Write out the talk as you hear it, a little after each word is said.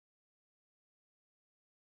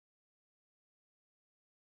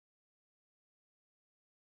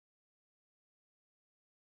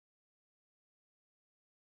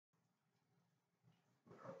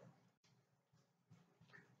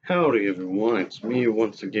Howdy everyone, it's me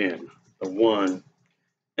once again, the one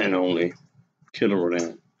and only Killer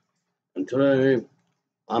Rodan. And today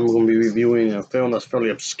I'm going to be reviewing a film that's fairly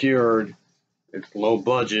obscure, it's low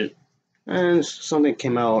budget, and it's something that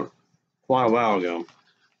came out quite a while ago.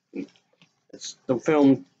 It's the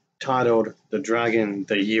film titled The Dragon,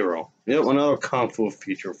 the Hero. Yep, another Kung Fu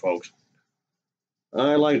feature, folks.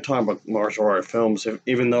 I like to talk about martial art films,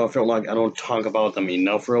 even though I feel like I don't talk about them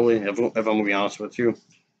enough, really, if I'm going to be honest with you.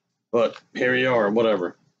 But here we are,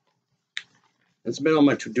 whatever. It's been on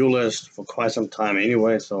my to-do list for quite some time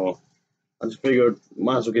anyway, so I just figured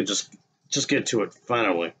might as well just get to it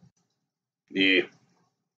finally. Yeah.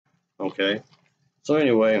 Okay. So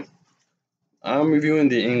anyway, I'm reviewing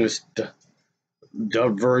the English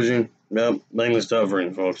dub version. Yep, the English dub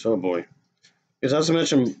version, folks. Oh boy. Because as I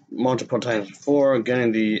mentioned multiple times before,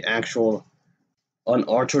 getting the actual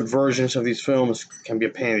unaltered versions of these films can be a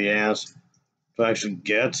pain in the ass to actually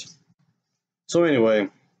get. So anyway,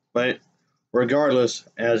 but regardless,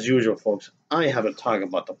 as usual, folks, I have to talk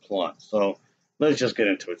about the plot. So let's just get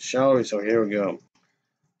into it, shall we? So here we go.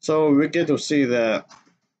 So we get to see that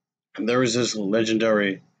there is this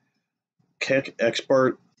legendary kick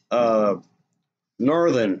expert,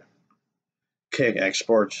 northern kick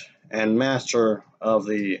expert, and master of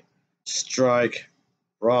the strike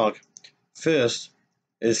rock fist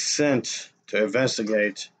is sent to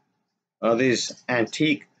investigate these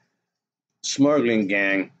antique smuggling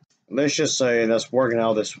gang. Let's just say that's working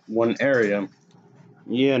out this one area.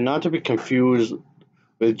 Yeah, not to be confused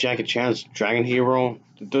with Jackie Chan's Dragon Hero.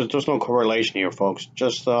 There's no correlation here, folks.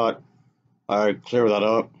 Just thought I'd clear that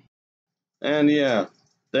up. And yeah,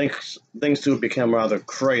 things do become rather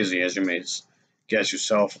crazy, as you may guess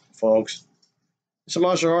yourself, folks. It's a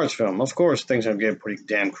martial arts film. Of course, things are getting pretty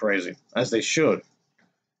damn crazy, as they should.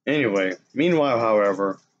 Anyway, meanwhile,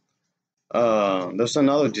 however, there's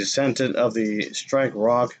another descendant of the Strike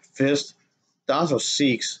Rock Fist that also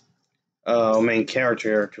seeks main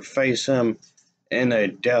character to face him in a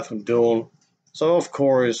death duel. So of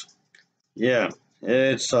course, yeah,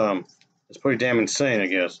 it's pretty damn insane, I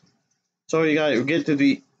guess. So you get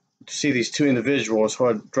to see these two individuals who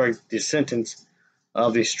are direct descendants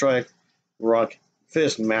of the Strike Rock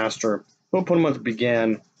Fist Master, who pretty much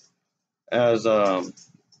began as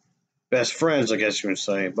best friends, I guess you would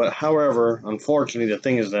say. But however, unfortunately, the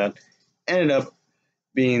thing is that ended up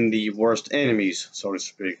being the worst enemies, so to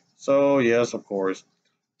speak. So yes, of course,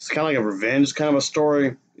 it's kind of like a revenge kind of a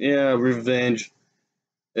story. Yeah, revenge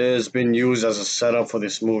has been used as a setup for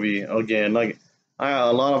this movie again. Like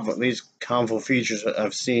a lot of these kung fu features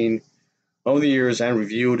I've seen over the years and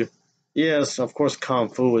reviewed. Yes, of course, kung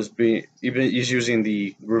fu is using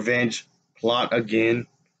the revenge plot again.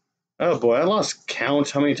 Oh boy, I lost count.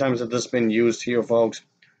 How many times has this been used here, folks?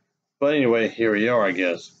 But anyway, here we are, I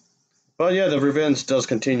guess. But yeah, the revenge does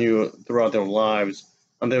continue throughout their lives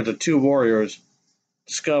until the two warriors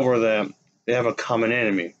discover that they have a common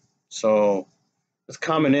enemy. So this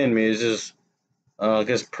common enemy is this, I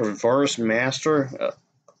guess, perverse master.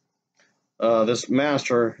 This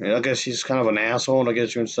master, I guess he's kind of an asshole, I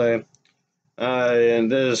guess you would say.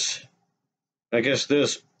 And I guess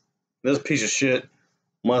this piece of shit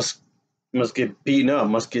must get beaten up,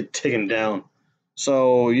 must get taken down.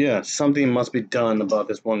 So yeah, something must be done about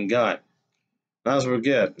this one guy. As we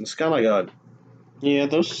get, it's kind of like a yeah.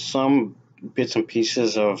 There's some bits and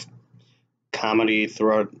pieces of comedy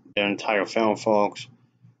throughout the entire film, folks.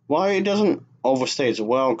 Why it doesn't overstay its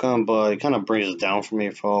welcome, but it kind of brings it down for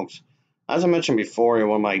me, folks. As I mentioned before in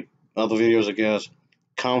one of my other videos, I guess,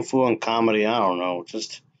 kung fu and comedy, I don't know,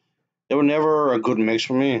 just they were never a good mix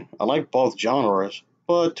for me. I like both genres,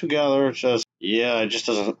 but together, it's just yeah, it just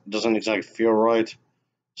doesn't exactly feel right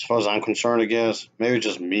as far as I'm concerned. I guess maybe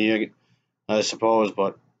just me, I suppose,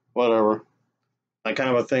 but whatever. That kind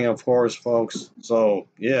of a thing, of course, folks. So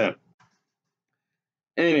yeah.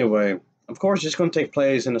 Anyway, of course, it's going to take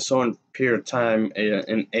place in a certain period of time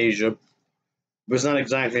in Asia. But it's not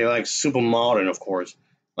exactly like super modern, of course.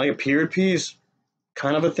 Like a period piece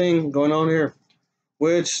kind of a thing going on here.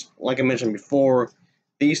 Which, like I mentioned before,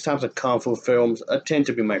 these types of kung fu films tend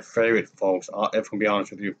to be my favorite, folks, if I'm be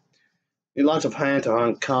honest with you. Lots of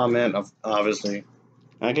hand-to-hand comment, obviously.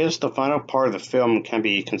 I guess the final part of the film can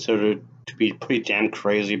be considered to be pretty damn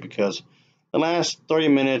crazy because the last 30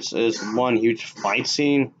 minutes is one huge fight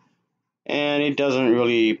scene, and it doesn't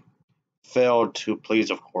really fail to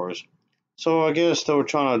please, of course. So I guess they were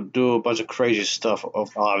trying to do a bunch of crazy stuff,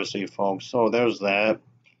 obviously, folks. So there's that.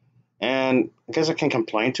 And I guess I can't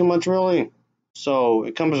complain too much, really. So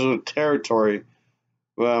it comes with territory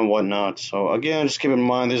and whatnot. So again, just keep in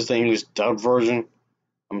mind this is the English dub version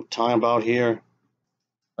I'm talking about here.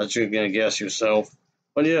 as you're gonna guess yourself.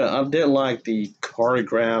 But yeah, I did like the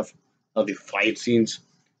choreograph of the fight scenes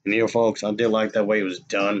in here, folks. I did like that way it was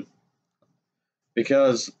done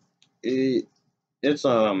because it, it's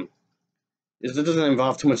it doesn't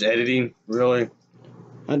involve too much editing, really.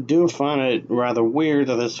 I do find it rather weird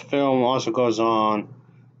that this film also goes on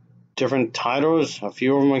different titles. A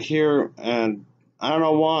few of them are here, and I don't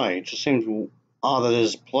know why. It just seems odd that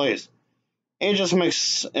it's placed. It just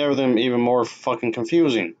makes everything even more fucking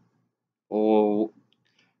confusing. For,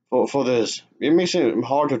 for this, it makes it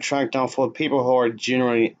hard to track down for people who are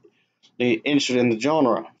genuinely interested in the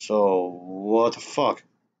genre. So what the fuck?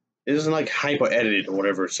 It isn't like hyper edited or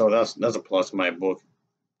whatever. So that's a plus in my book.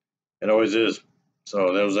 It always is.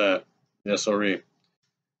 So there was that. Yeah, sorry.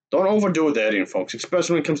 Don't overdo with the editing, folks,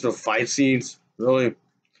 especially when it comes to the fight scenes, really.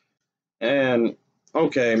 And,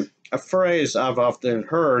 okay, a phrase I've often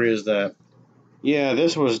heard is that, yeah,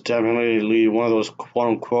 this was definitely one of those quote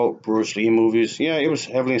unquote Bruce Lee movies. Yeah, it was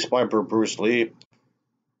heavily inspired by Bruce Lee.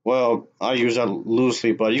 Well, I use that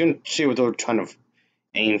loosely, but you can see what they're trying to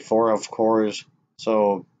aim for, of course.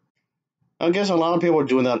 So, I guess a lot of people are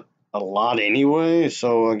doing that a lot anyway,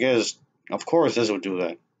 so I guess, of course, this would do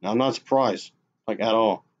that. I'm not surprised, like, at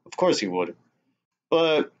all. Of course he would.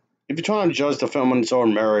 But if you're trying to judge the film on its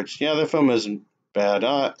own merits, yeah, the film isn't bad.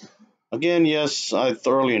 Again, yes, I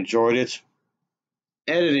thoroughly enjoyed it.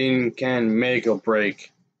 Editing can make or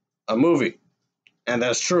break a movie, and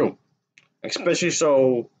that's true. Especially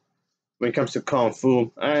so when it comes to kung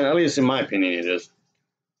fu, and at least in my opinion, it is.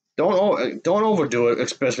 Don't overdo it,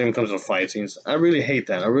 especially when it comes to fight scenes. I really hate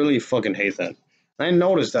that. I really fucking hate that. I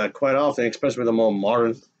notice that quite often, especially with the more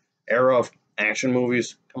modern era of action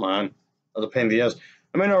movies. Come on, that's a pain in the ass.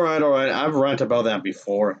 I mean, all right. I've ranted about that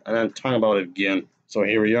before, and I'm talking about it again. So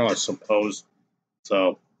here we are, I suppose.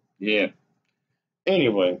 So yeah.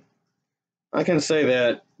 Anyway, I can say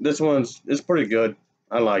that this one's is pretty good.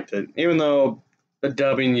 I liked it, even though the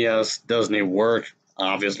dubbing, yes, does need work.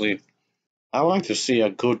 Obviously, I would like to see a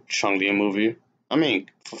good Chun Li movie. I mean,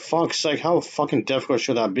 for fuck's sake, how fucking difficult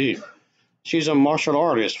should that be? She's a martial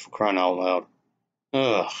artist, for crying out loud.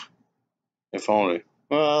 Ugh, if only.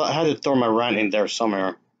 Well, I had to throw my rant in there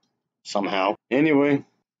somewhere, somehow. Anyway,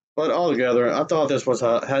 but altogether, I thought this was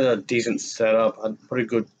had a decent setup, a pretty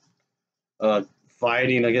good uh,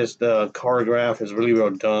 fighting. I guess the choreograph is really well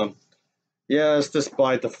done. Yes,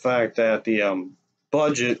 despite the fact that the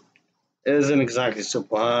budget isn't exactly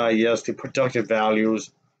super high. Yes, the productive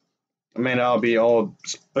values may not be all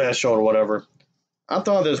special or whatever. I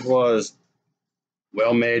thought this was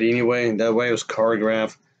well made anyway. That way it was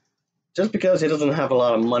choreographed. Just because it doesn't have a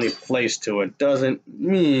lot of money placed to it doesn't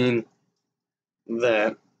mean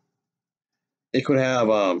that it could have,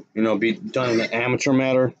 be done in an amateur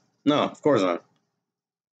manner. No, of course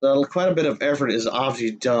not. Quite a bit of effort is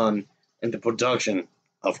obviously done into production,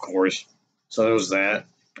 of course. So there's that.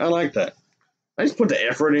 I like that. I just put the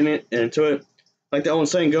effort into it. Like the old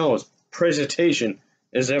saying goes, presentation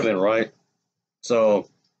is everything, right? So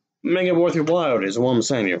make it worth your while is what I'm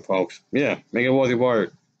saying here, folks. Yeah, make it worth your while.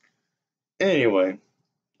 Anyway,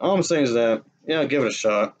 all I'm saying is that, yeah, give it a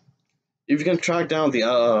shot. If you can track down the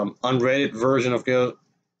unrated version of Ghost,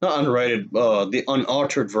 not unrated, the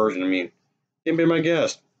unaltered version, I mean, you can be my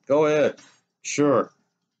guest. Go ahead. Sure.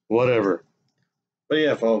 Whatever. But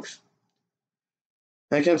yeah, folks,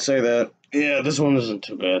 I can say that, yeah, this one isn't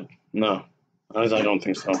too bad. No. I don't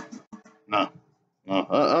think so. No. No.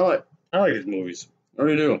 I like these movies. I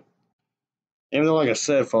really do. Even though, like I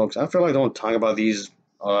said, folks, I feel like I don't talk about these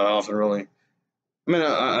often, really. I mean,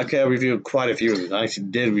 I reviewed quite a few of these. I actually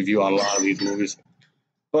did review a lot of these movies.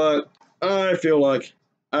 But I feel like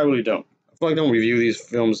I really don't. I feel like I don't review these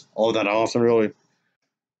films all that often, really.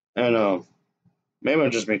 And maybe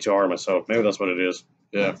I'm just being too hard on myself. Maybe that's what it is.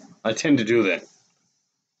 Yeah, I tend to do that.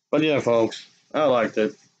 But yeah, folks, I liked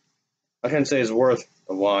it. I can say it's worth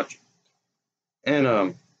a watch.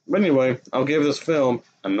 And but anyway, I'll give this film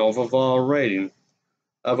an overall rating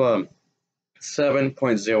of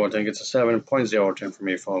 7.0. I think it's a 7.0 for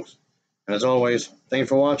me, folks. And as always, thank you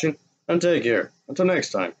for watching and take care. Until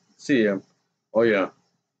next time, see ya. Oh yeah.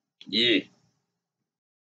 Yeah.